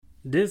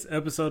This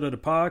episode of the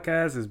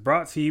podcast is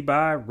brought to you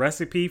by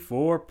Recipe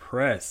for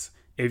Press.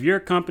 If your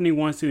company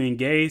wants to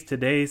engage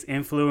today's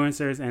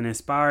influencers and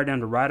inspire them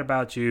to write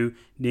about you,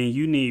 then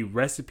you need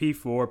Recipe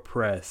for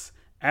Press.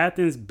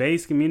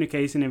 Athens-based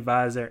communication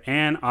advisor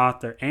and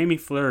author Amy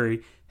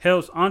Fleury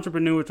helps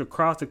entrepreneurs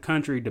across the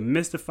country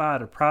demystify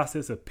the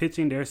process of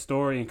pitching their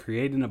story and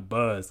creating a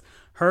buzz.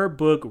 Her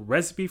book,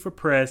 Recipe for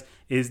Press,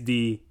 is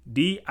the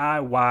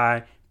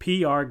DIY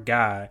PR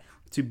guide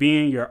to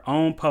being your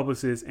own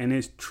publicist, and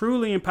it's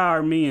truly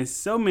empowered me and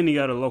so many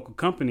other local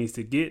companies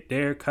to get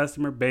their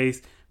customer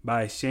base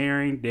by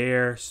sharing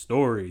their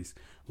stories.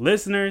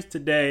 Listeners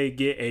today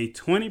get a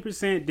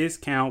 20%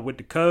 discount with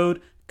the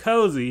code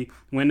COZY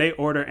when they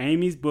order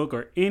Amy's book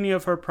or any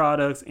of her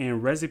products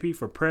in Recipe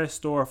for Press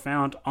store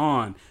found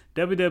on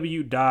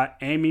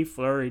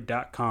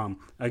www.amyfleury.com.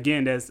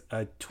 Again, that's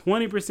a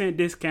 20%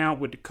 discount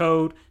with the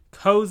code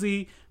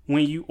COZY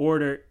when you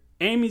order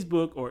Amy's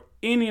book or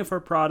any of her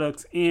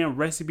products in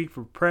Recipe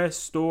for Press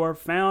store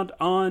found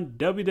on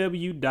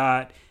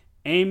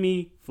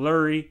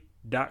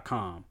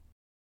www.amyfleury.com.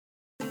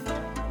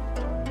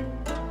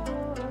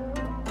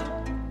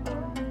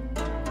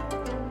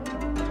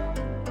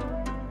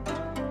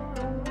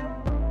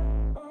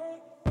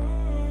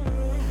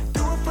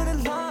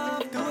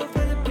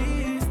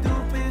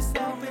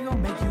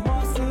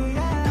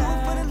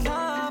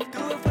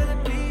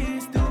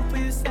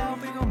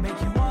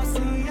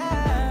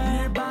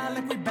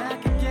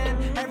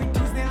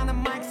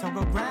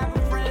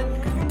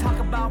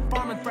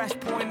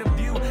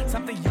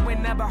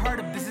 Heard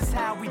of this is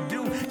how we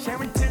do.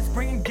 Sharing tips,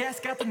 bringing guests,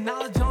 got the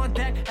knowledge on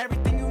deck.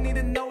 Everything you need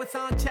to know, it's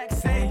on check.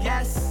 Say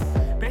yes.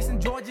 Based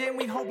in Georgia, and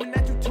we hoping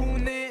that you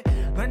tune in.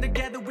 Learn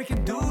together, we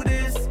can do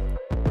this.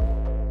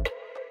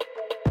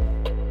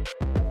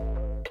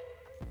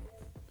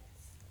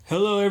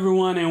 Hello,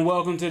 everyone, and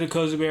welcome to the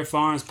Cozybear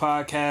Farms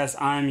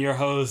podcast. I'm your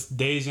host,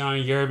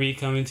 Dejan Yerby,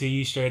 coming to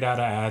you straight out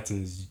of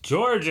Athens,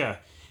 Georgia.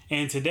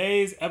 In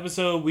today's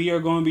episode, we are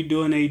going to be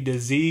doing a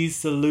disease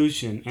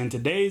solution. And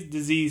today's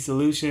disease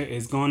solution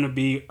is going to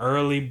be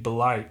early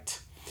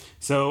blight.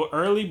 So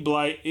early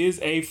blight is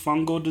a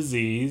fungal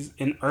disease.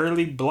 And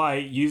early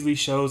blight usually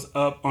shows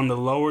up on the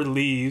lower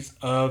leaves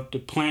of the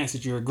plants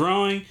that you're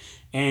growing.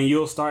 And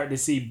you'll start to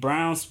see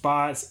brown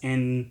spots,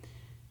 and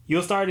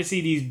you'll start to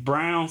see these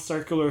brown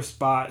circular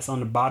spots on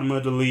the bottom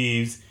of the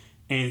leaves.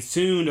 And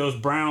soon those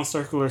brown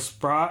circular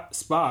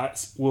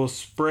spots will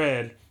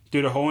spread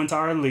through the whole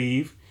entire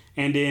leaf.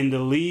 And then the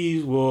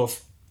leaf will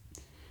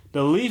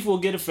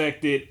get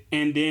affected,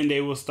 and then they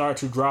will start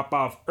to drop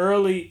off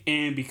early.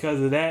 And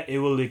because of that, it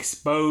will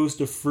expose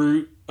the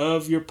fruit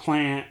of your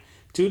plant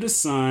to the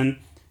sun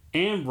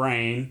and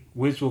rain,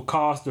 which will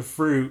cause the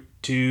fruit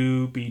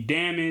to be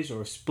damaged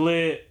or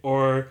split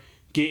or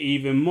get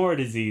even more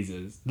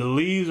diseases. The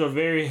leaves are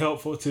very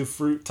helpful to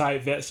fruit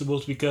type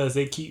vegetables because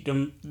they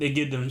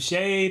give them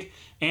shade,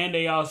 and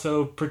they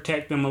also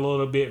protect them a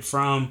little bit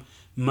from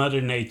Mother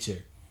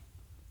Nature.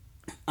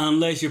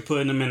 Unless you're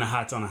putting them in a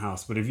hot ton of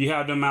house. But if you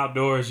have them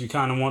outdoors, you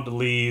kind of want the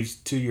leaves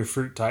to your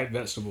fruit type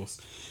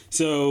vegetables.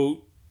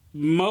 So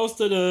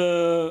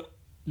there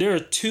are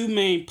two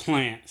main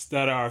plants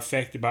that are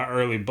affected by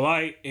early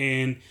blight.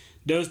 And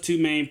those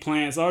two main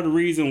plants are the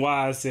reason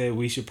why I said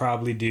we should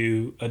probably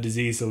do a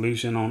disease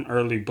solution on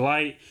early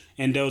blight.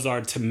 And those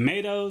are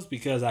tomatoes,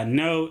 because I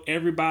know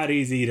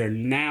everybody's either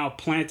now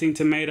planting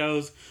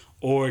tomatoes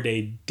or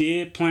they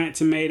did plant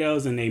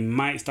tomatoes and they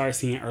might start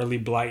seeing early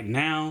blight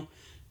now.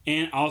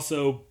 And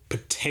also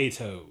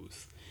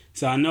potatoes.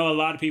 So I know a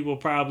lot of people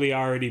probably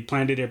already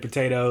planted their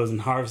potatoes and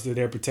harvested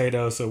their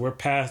potatoes, so we're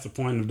past the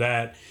point of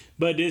that.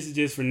 But this is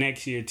just for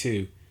next year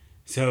too.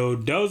 So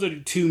those are the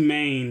two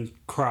main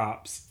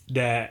crops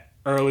that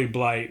early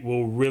blight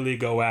will really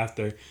go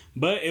after.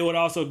 But it would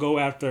also go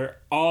after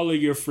all of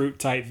your fruit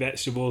type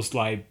vegetables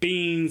like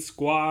beans,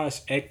 squash,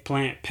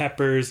 eggplant,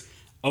 peppers,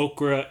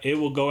 okra. It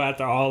will go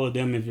after all of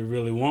them if it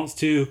really wants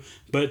to.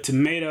 But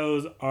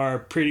tomatoes are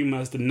pretty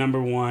much the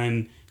number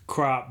one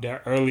crop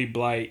that early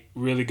blight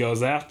really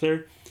goes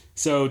after.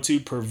 So to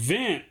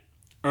prevent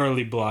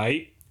early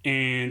blight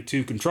and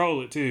to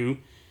control it too,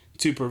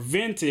 to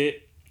prevent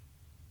it,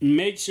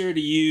 make sure to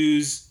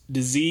use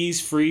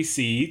disease-free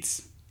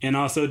seeds and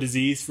also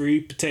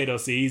disease-free potato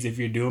seeds if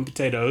you're doing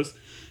potatoes.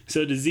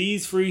 So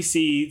disease-free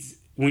seeds,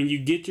 when you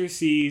get your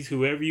seeds,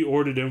 whoever you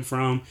order them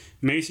from,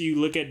 make sure you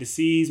look at the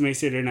seeds, make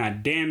sure they're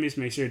not damaged,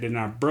 make sure they're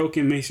not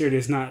broken, make sure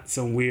there's not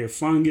some weird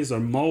fungus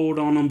or mold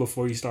on them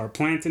before you start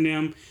planting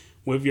them.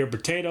 With your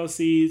potato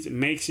seeds,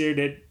 make sure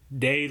that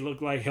they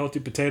look like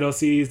healthy potato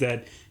seeds,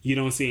 that you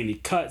don't see any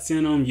cuts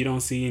in them, you don't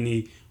see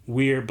any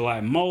weird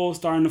black mold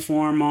starting to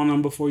form on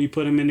them before you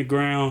put them in the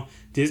ground.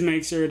 Just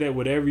make sure that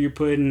whatever you're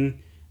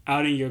putting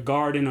out in your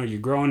garden or your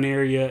growing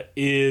area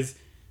is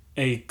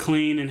a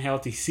clean and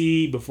healthy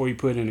seed before you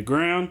put it in the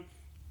ground.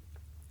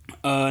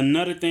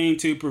 Another thing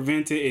to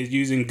prevent it is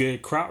using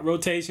good crop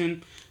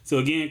rotation. So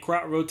again,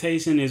 crop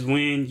rotation is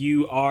when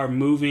you are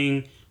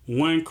moving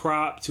one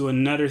crop to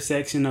another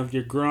section of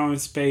your growing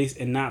space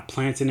and not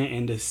planting it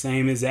in the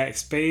same exact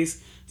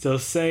space. So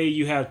say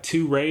you have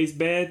 2 raised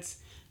beds.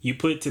 You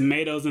put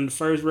tomatoes in the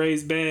first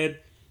raised bed.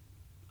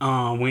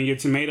 When your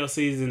tomato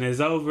season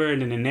is over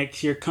and then the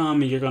next year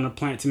come and you're going to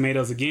plant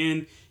tomatoes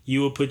again,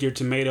 you will put your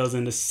tomatoes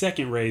in the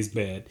second raised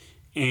bed.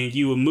 And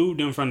you will move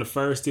them from the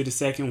first to the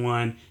second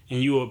one,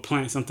 and you will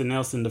plant something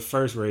else in the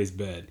first raised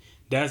bed.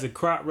 That's a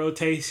crop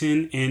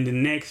rotation, and the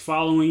next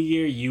following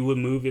year, you would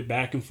move it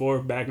back and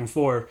forth, back and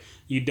forth.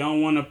 You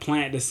don't want to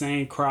plant the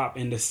same crop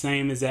in the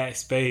same exact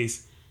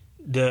space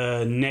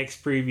the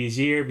next previous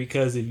year,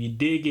 because if you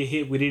did get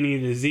hit with any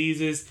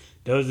diseases,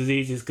 those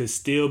diseases could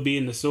still be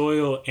in the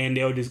soil and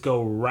they'll just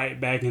go right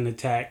back and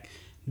attack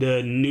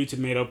the new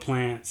tomato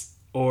plants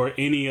or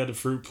any other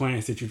fruit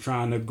plants that you're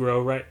trying to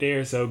grow right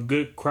there. So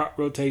good crop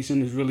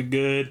rotation is really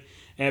good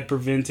at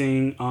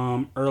preventing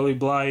early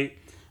blight.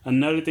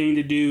 Another thing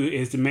to do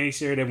is to make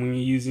sure that when you're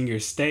using your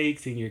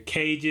stakes and your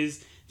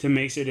cages, to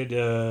make sure that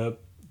the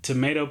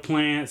tomato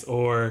plants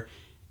or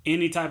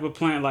any type of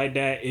plant like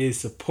that is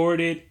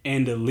supported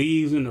and the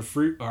leaves and the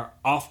fruit are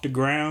off the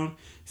ground.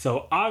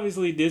 So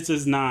obviously this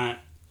does not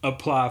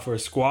apply for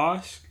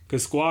squash,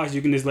 because squash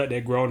you can just let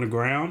that grow on the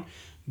ground.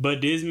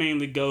 But this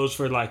mainly goes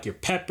for like your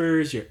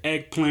peppers, your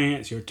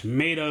eggplants, your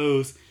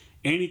tomatoes,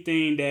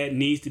 anything that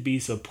needs to be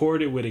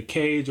supported with a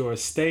cage or a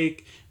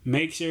stake.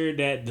 Make sure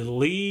that the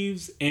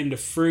leaves and the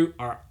fruit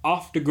are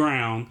off the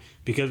ground,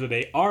 because if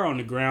they are on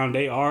the ground,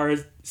 they are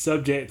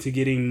subject to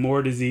getting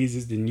more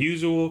diseases than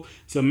usual.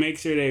 So make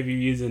sure that if you're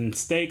using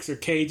stakes or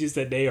cages,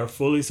 that they are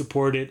fully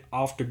supported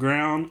off the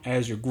ground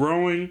as you're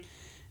growing.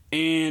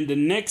 And the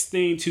next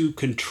thing to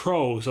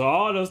control, so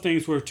all those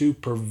things were to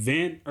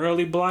prevent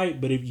early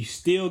blight, but if you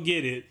still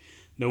get it,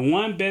 the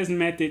one best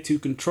method to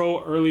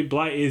control early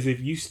blight is if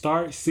you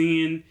start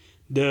seeing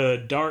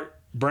the dark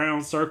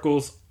brown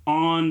circles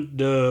on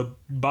the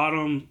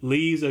bottom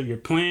leaves of your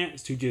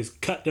plants, to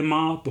just cut them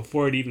off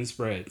before it even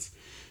spreads.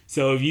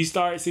 So if you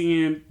start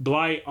seeing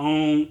blight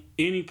on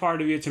any part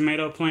of your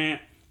tomato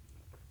plant,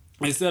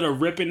 instead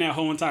of ripping that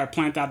whole entire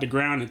plant out the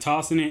ground and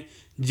tossing it,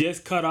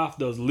 just cut off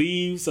those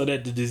leaves so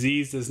that the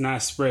disease does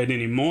not spread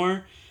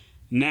anymore.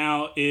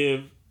 Now,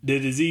 if the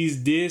disease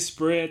did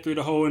spread through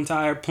the whole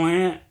entire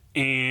plant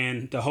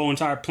and the whole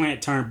entire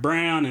plant turned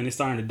brown and it's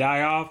starting to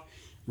die off,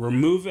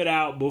 remove it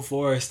out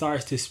before it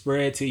starts to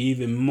spread to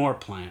even more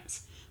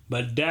plants.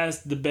 But that's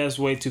the best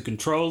way to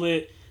control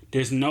it.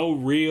 There's no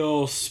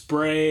real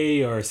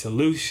spray or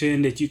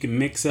solution that you can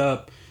mix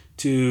up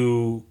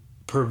to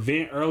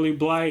prevent early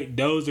blight.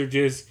 Those are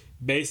just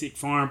basic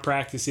farm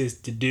practices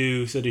to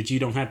do so that you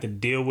don't have to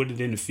deal with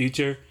it in the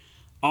future.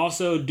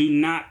 Also, do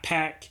not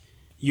pack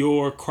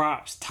your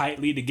crops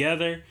tightly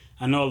together.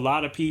 I know a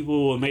lot of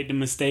people will make the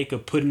mistake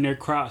of putting their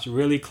crops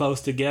really close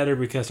together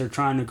because they're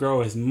trying to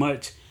grow as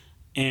much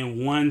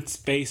in one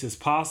space as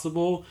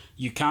possible.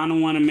 You kind of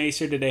want to make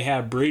sure that they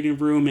have breathing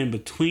room in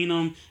between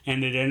them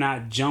and that they're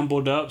not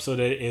jumbled up, so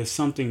that if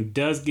something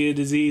does get a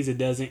disease, it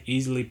doesn't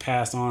easily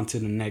pass on to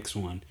the next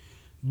one.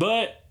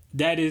 But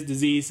that is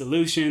disease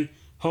solution.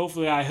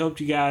 Hopefully I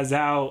helped you guys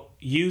out.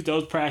 Use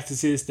those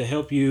practices to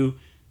help you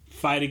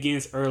fight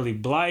against early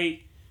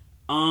blight.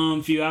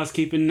 Few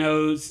housekeeping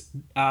notes.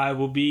 I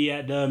will be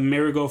at the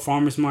Marigold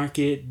Farmers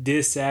Market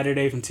this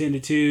Saturday from 10 to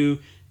 2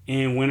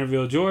 in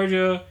Winterville,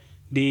 Georgia.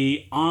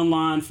 The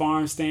online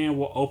farm stand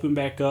will open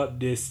back up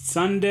this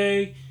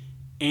Sunday.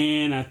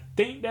 And I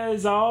think that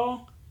is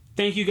all.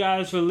 Thank you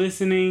guys for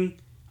listening.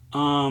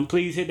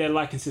 Please hit that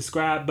like and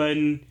subscribe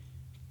button.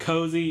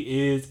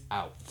 Cozy is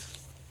out.